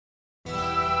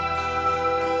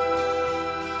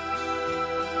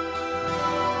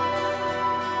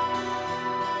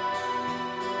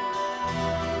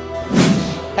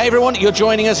Hey everyone, you're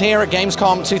joining us here at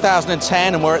Gamescom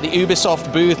 2010 and we're at the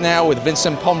Ubisoft booth now with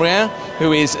Vincent Pombrier,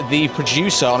 who is the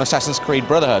producer on Assassin's Creed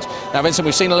Brotherhood. Now Vincent,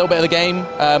 we've seen a little bit of the game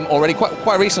already,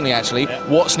 quite recently actually. Yeah.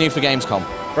 What's new for Gamescom?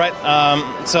 Right,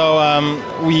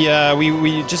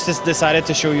 we just decided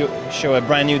to show a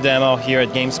brand new demo here at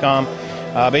Gamescom.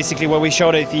 Basically, what we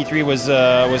showed at E3 was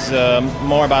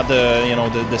more about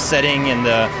the setting and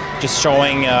just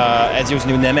showing Ezio's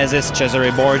new nemesis,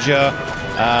 Cesare Borgia.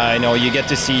 You get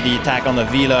to see the attack on the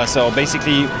villa. So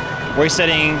basically, we're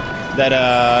setting that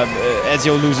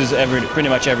Ezio loses pretty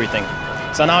much everything.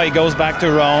 So now he goes back to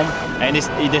Rome, and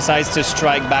he decides to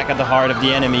strike back at the heart of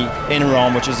the enemy in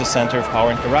Rome, which is the center of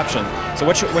power and corruption. So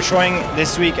what we're showing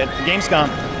this week at Gamescom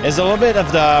is a little bit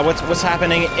of what's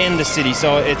happening in the city.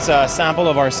 So it's a sample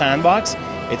of our sandbox.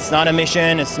 It's not a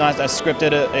mission. It's not a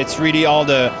scripted. It's really all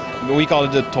we call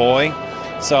it the toy.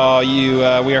 So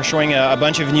we are showing a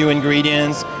bunch of new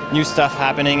ingredients, new stuff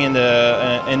happening in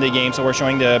the game. So we're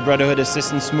showing the Brotherhood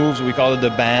assistance moves. We call it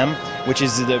the BAM, which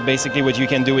is basically what you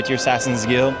can do with your Assassin's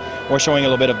Guild. We're showing a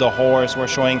little bit of the horse. We're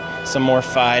showing some more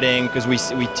fighting because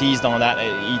we teased on that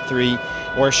at E3.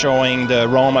 We're showing the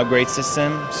Rome upgrade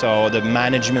system, so the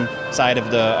management side of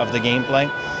the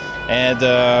gameplay, and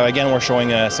again we're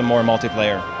showing some more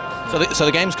multiplayer. So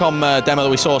the Gamescom demo that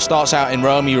we saw starts out in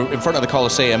Rome. You're in front of the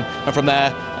Colosseum, and from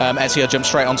there, Ezio jumps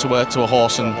straight onto a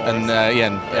horse and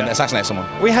assassinates someone.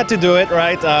 We had to do it,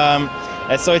 right?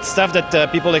 So it's stuff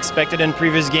that people expected in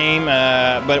previous game,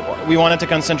 but we wanted to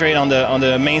concentrate on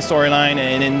the main storyline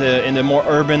and in the more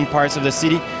urban parts of the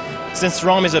city. Since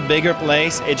Rome is a bigger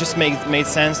place, it just made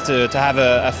sense to have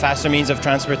a faster means of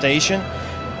transportation.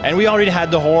 And we already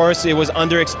had the horse. It was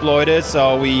underexploited,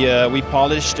 so we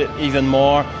polished it even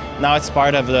more. Now it's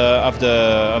part of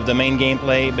the main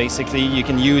gameplay. Basically, you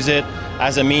can use it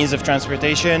as a means of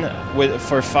transportation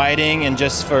for fighting and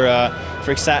just for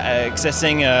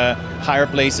accessing higher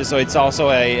places. So it's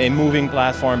also a moving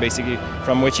platform, basically,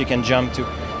 from which you can jump to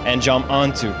and jump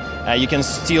onto. You can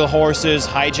steal horses,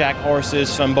 hijack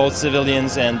horses from both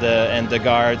civilians and the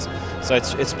guards. So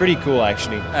it's pretty cool,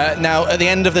 actually. Now, at the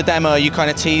end of the demo, you kind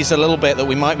of teased a little bit that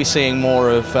we might be seeing more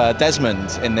of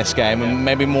Desmond in this game, and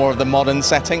maybe more of the modern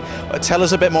setting. Tell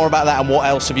us a bit more about that, and what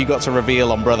else have you got to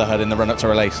reveal on Brotherhood in the run-up to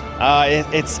release?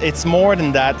 It's more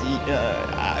than that.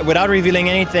 Without revealing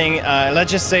anything, let's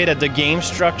just say that the game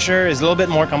structure is a little bit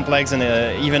more complex than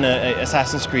even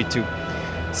Assassin's Creed 2.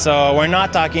 So we're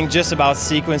not talking just about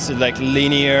sequences like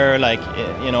linear,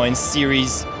 in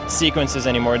series sequences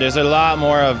anymore. There's a lot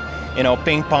more of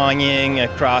ping-ponging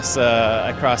across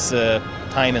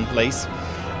time and place.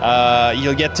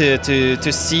 You'll get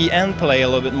to see and play a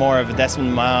little bit more of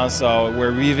Desmond Miles, so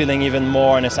we're revealing even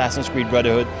more in Assassin's Creed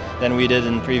Brotherhood than we did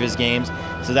in previous games.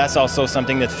 So that's also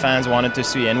something that fans wanted to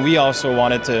see, and we also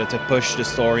wanted to push the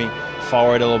story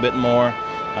forward a little bit more.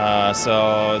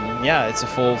 So yeah, it's a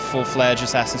full-fledged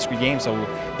Assassin's Creed game, so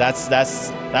that's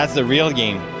the real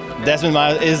game. Desmond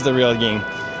Miles is the real game.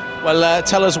 Well,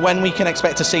 tell us when we can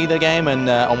expect to see the game and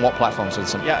on what platforms,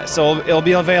 Vincent. Yeah, so it'll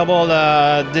be available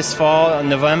this fall, in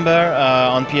November,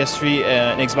 on PS3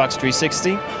 and Xbox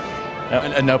 360.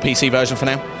 And no PC version for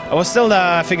now? I was still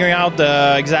figuring out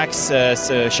the exact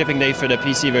shipping date for the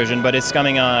PC version, but it's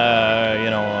coming.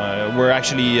 We're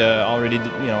actually already,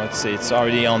 it's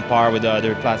already on par with the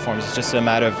other platforms. It's just a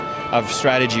matter of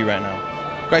strategy right now.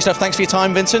 Great stuff. Thanks for your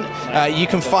time, Vincent. You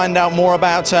can find out more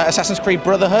about Assassin's Creed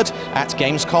Brotherhood at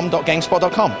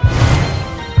gamescom.gamespot.com.